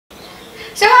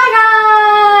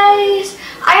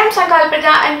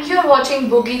Sankalpita and you are watching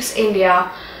BookGeeks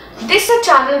India. This is a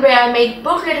channel where I make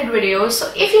book related videos,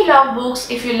 so if you love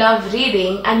books, if you love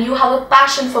reading and you have a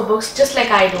passion for books just like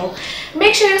I do,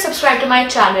 make sure you subscribe to my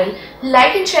channel,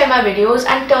 like and share my videos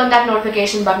and turn that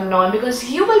notification button on because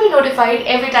you will be notified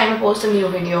every time I post a new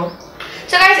video.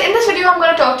 So guys, in this video I'm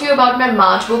going to talk to you about my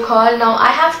March book haul. Now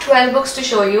I have 12 books to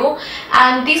show you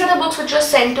and these are the books which were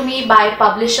sent to me by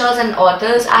publishers and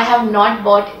authors. I have not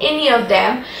bought any of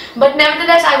them, but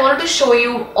nevertheless I wanted to show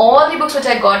you all the books which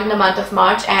I got in the month of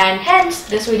March and hence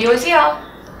this video is here.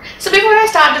 So before I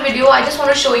start the video, I just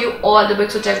want to show you all the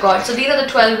books which I got. So these are the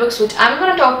 12 books which I'm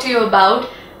going to talk to you about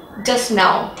just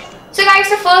now. So guys,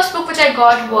 the first book which I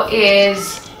got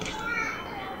is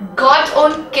God's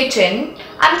Own Kitchen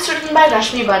and it's written by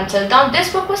Rashmi Bansal. Now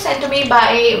this book was sent to me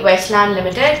by Westland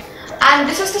Limited and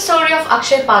this is the story of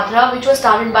Akshay Patra, which was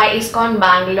started by ISKCON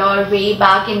Bangalore way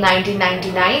back in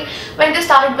 1999 when they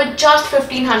started with just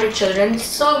 1500 children.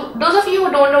 So those of you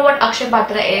who don't know what Akshay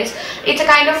Patra is, it's a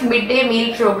kind of midday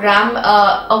meal program,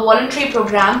 a voluntary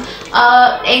program,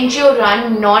 NGO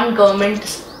run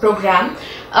non-government program.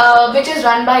 Which is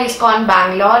run by ISKCON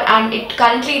Bangalore and it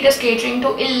is catering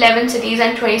to 11 cities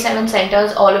and 27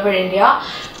 centers all over India,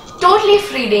 totally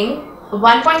feeding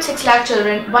 1.6 lakh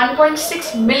children,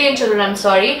 1.6 million children, I'm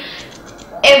sorry,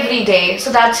 every day. So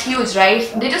that's huge, right?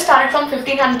 They just started from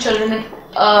 1500 children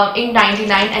in 99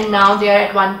 and now they are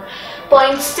at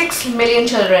 1.6 million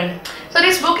children. So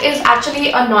this book is actually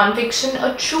a non-fiction,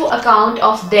 a true account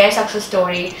of their success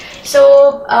story.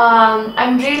 So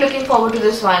I'm really looking forward to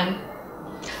this one.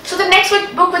 So the next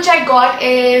book which I got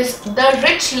is The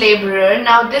Rich Labourer.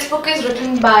 Now this book is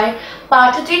written by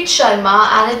Parthajeet Sharma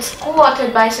and it's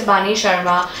co-authored by Sibani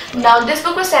Sharma. Now this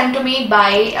book was sent to me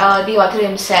by the author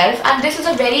himself and this is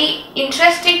a very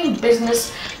interesting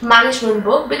business management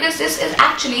book because this is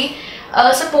actually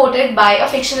supported by a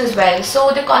fiction as well.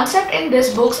 So the concept in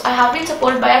this books I have been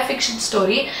supported by a fiction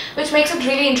story which makes it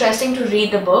really interesting to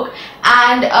read the book,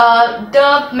 and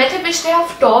the method which they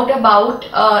have talked about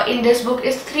in this book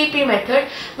is 3P method,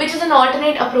 which is an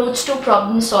alternate approach to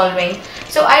problem solving.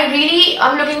 So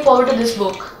I'm looking forward to this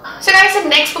book. So guys, the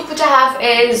next book which I have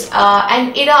is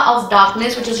An Era of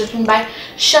Darkness, which is written by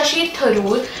Shashi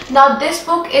Tharoor. Now this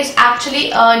book is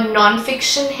actually a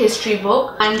non-fiction history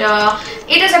book and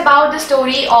it is about the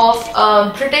story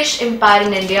of British Empire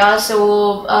in India.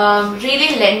 So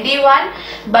really lengthy one,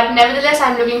 but nevertheless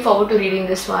I'm looking forward to reading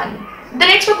this one. The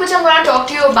next book which I'm going to talk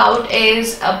to you about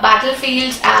is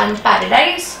Battlefields and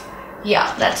Paradise.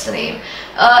 Yeah, that's the name.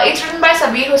 It's written by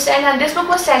Sabir, Hussain and this book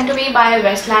was sent to me by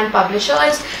Westland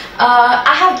Publishers.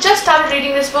 I have just started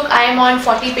reading this book. I am on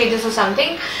 40 pages or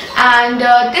something and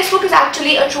this book is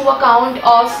actually a true account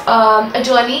of a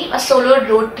journey, a solo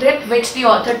road trip which the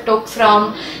author took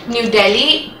from New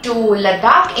Delhi to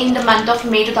Ladakh in the month of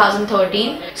May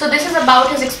 2013. So this is about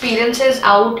his experiences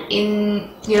out in,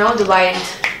 the wild.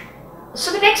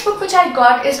 So the next book which I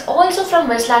got is also from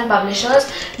Westland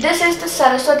Publishers. This is the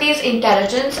Saraswati's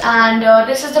Intelligence and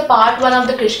this is the part 1 of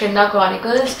the Kishkinda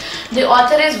Chronicles. The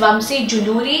author is Vamsee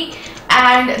Juluri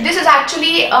and this is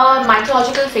actually a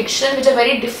mythological fiction which is a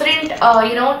very different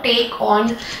take on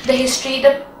the history,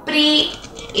 the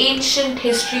ancient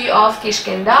history of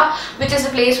Kishkinda, which is the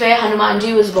place where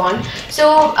Hanumanji was born.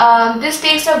 So this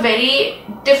takes a very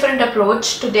different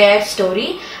approach to their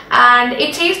story and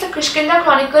it says the Kishkinda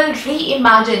Chronicle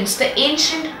reimagines the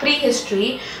ancient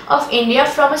prehistory of India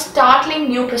from a startling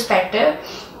new perspective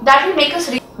that will make us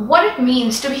realize what it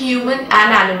means to be human and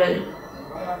animal.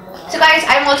 So guys,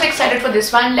 I'm also excited for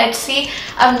this one. Let's see.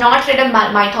 I've not read a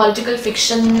mythological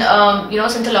fiction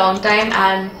since a long time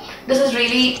and this is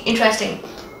really interesting.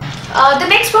 The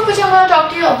next book which I'm going to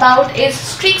talk to you about is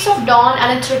Streaks of Dawn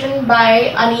and it's written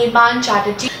by Anirban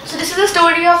Chayteerjee. So this is the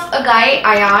story of a guy,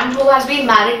 Ayan, who has been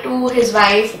married to his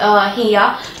wife,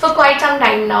 Hiya, for quite some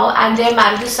time now and their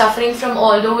marriage is suffering from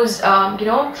all those,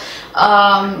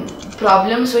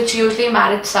 problems which usually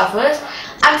marriage suffers.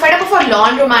 I'm fed up of a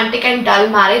long, romantic and dull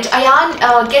marriage.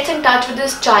 Ayan gets in touch with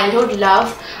his childhood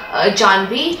love,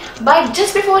 Janvi, but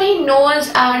just before he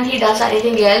knows and he does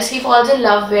anything else, he falls in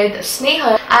love with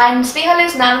Snehal, and Snehal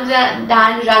is none other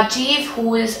than Rajiv,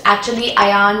 who is actually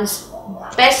Ayan's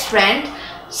best friend's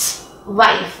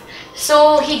wife.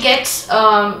 So he gets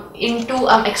into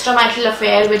an extramarital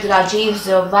affair with Rajiv's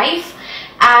wife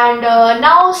and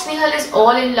now Snehal is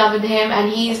all in love with him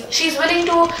and she's willing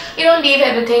to leave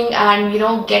everything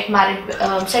and get married,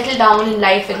 settle down in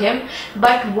life with him.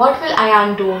 But what will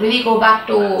Ayan do? Will he go back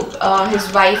to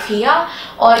his wife Hiya,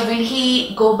 or will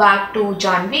he go back to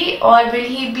Janvi, or will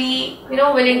he be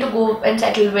willing to go and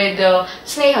settle with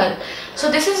Snehal? So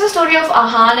this is the story of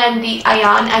Ayan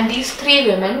and these three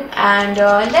women, and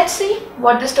let's see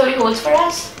what the story holds for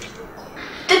us.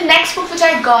 The next book which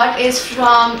I got is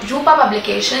from Rupa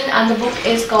Publication, and the book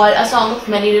is called A Song of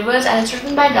Many Rivers, and it's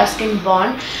written by Ruskin.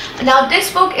 Now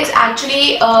this book is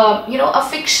actually a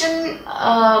fiction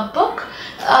book,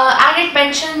 and it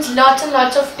mentions lots and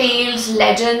lots of tales,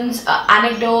 legends,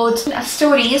 anecdotes,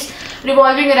 stories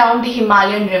revolving around the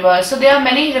Himalayan rivers. So there are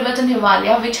many rivers in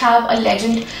Himalaya which have a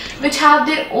legend, which have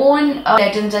their own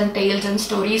legends and tales and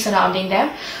stories surrounding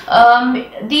them.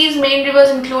 These main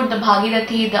rivers include the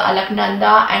Bhagirathi, the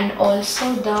Alaknanda, and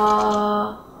also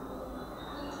the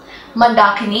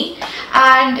Mandakini.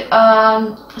 And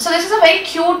so this is a very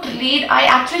cute read. I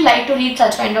actually like to read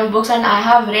such kind of books, and I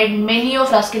have read many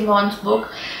of Ruskin Vaughan's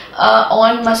book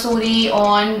on Mussoorie,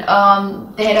 on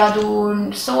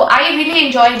Dehradun. So I really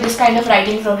enjoy this kind of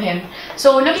writing from him.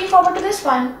 So looking forward to this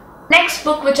one. Next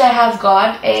book which I have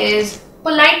got is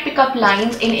Polite Pickup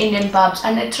Lines in Indian Pubs,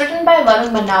 and it's written by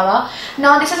Varun Mannava.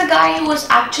 Now this is a guy who has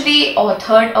actually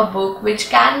authored a book which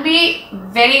can be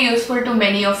very useful to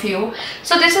many of you.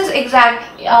 So this is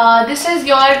this is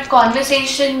your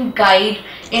conversation guide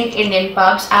in Indian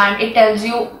pubs, and it tells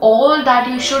you all that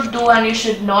you should do and you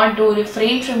should not do,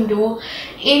 refrain from do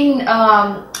in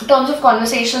terms of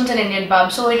conversations in Indian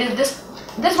pubs. So it is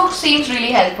this book seems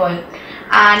really helpful,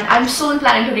 and I'm soon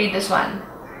planning to read this one.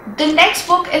 The next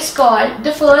book is called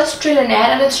The First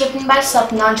Trillionaire, and it's written by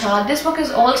Sapna. This book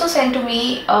is also sent to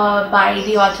me by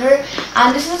the author,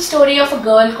 and this is a story of a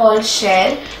girl called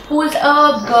Cher, who is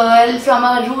a girl from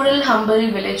a rural,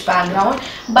 humble village background,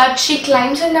 but she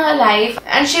climbs in her life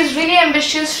and she's really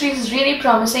ambitious, she's really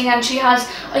promising, and she has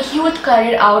a huge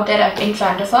career out there in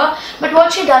front of her. But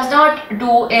what she does not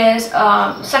do is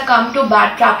succumb to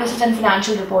bad practices in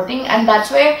financial reporting, and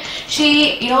that's where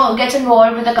she gets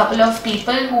involved with a couple of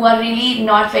people who are really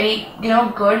not very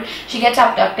good. She gets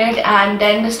abducted, and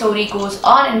then the story goes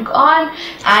on,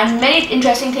 and many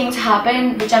interesting things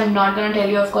happen, which I'm not going to tell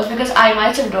you, of course, because I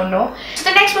myself don't know. So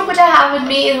the next book which I have with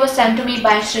me, it was sent to me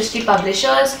by Shashi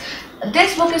Publishers.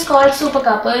 This book is called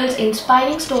Supercouples,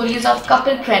 Inspiring Stories of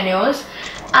Couplepreneurs,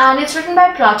 and it's written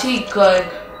by Prachi, Garg.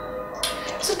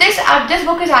 So this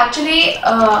book is actually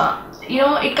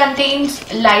it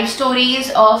contains life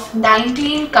stories of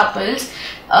 19 couples,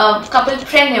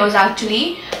 couplepreneurs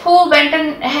actually, who went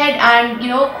ahead and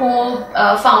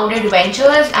co-founded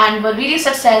ventures and were really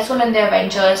successful in their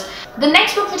ventures. The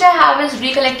next book which I have is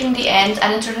Recollecting the Ends,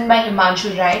 and it's written by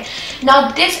Himanshu.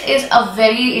 Now this is a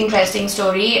very interesting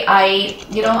story. I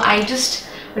just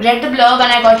read the blurb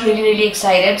and I got really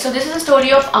excited. So this is a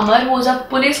story of Amar, who is a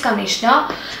police commissioner,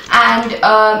 and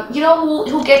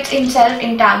who gets himself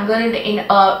entangled in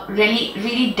a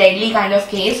really deadly kind of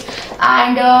case,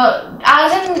 and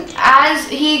as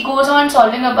he goes on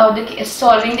solving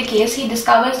the case, he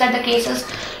discovers that the case is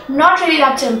not really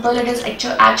that simple. It is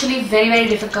actually very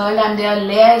difficult, and there are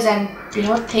layers and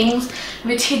things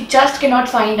which he just cannot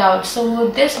find out. So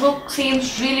this book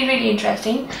seems really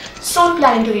interesting. So I'm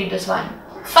planning to read this one.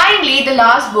 Finally, the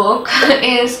last book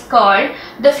is called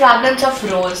The Fragrance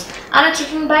of Rose, and it's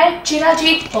written by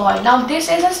Chayteerjee Paul. Now this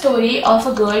is a story of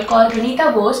a girl called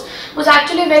Ranita Bose, who's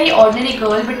actually a very ordinary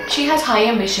girl, but she has high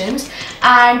ambitions,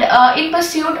 and in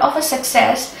pursuit of a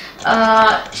success,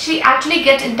 she actually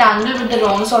gets entangled with the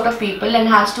wrong sort of people and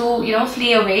has to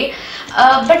flee away.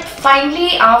 But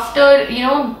finally, after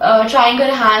trying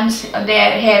her hands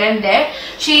there, here and there,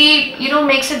 she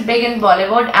makes it big in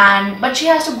Bollywood, but she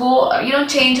has to go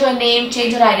change her name,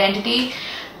 change her identity,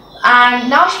 and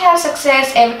now she has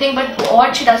success, everything, but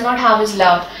what she does not have is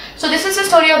love. So this is the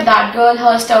story of that girl,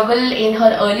 her struggle in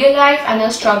her earlier life and her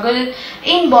struggle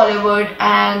in Bollywood,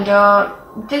 and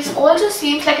this also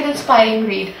seems like an inspiring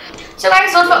read. So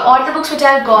guys, those were all the books which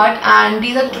I've got, and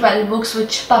these are 12 books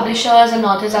which publishers and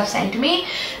authors have sent to me.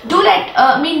 Do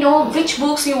let me know which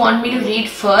books you want me to read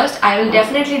first. I will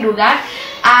definitely do that,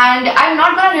 and I'm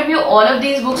not going to review all of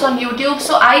these books on YouTube,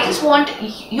 so I just want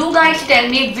you guys to tell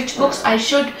me which books I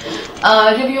should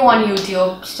review on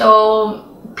YouTube. So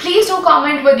please do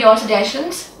comment with your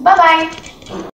suggestions. Bye bye.